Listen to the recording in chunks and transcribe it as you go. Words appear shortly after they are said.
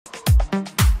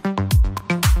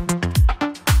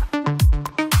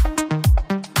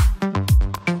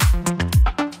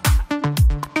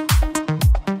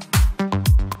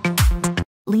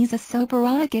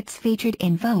Soberano gets featured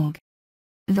in Vogue.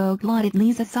 Vogue lauded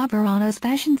Liza Soberano's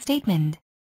fashion statement.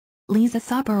 Liza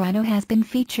Soberano has been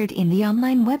featured in the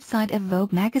online website of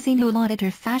Vogue magazine, who lauded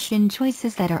her fashion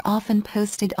choices that are often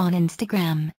posted on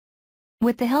Instagram.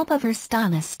 With the help of her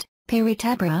stylist,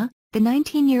 Tabora, the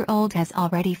 19-year-old has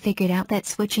already figured out that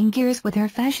switching gears with her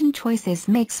fashion choices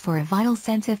makes for a vital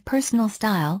sense of personal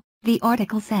style, the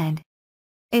article said.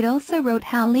 It also wrote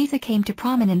how Liza came to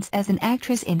prominence as an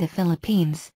actress in the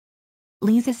Philippines.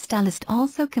 Liza's stylist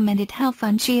also commended how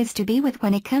fun she is to be with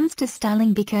when it comes to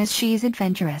styling because she is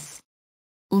adventurous.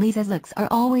 Liza's looks are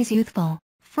always youthful,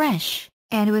 fresh,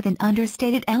 and with an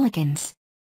understated elegance.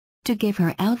 To give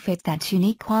her outfits that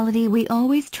unique quality, we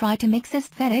always try to mix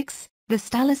aesthetics, the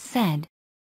stylist said.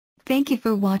 Thank you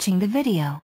for watching the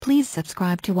video. Please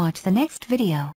subscribe to watch the next video.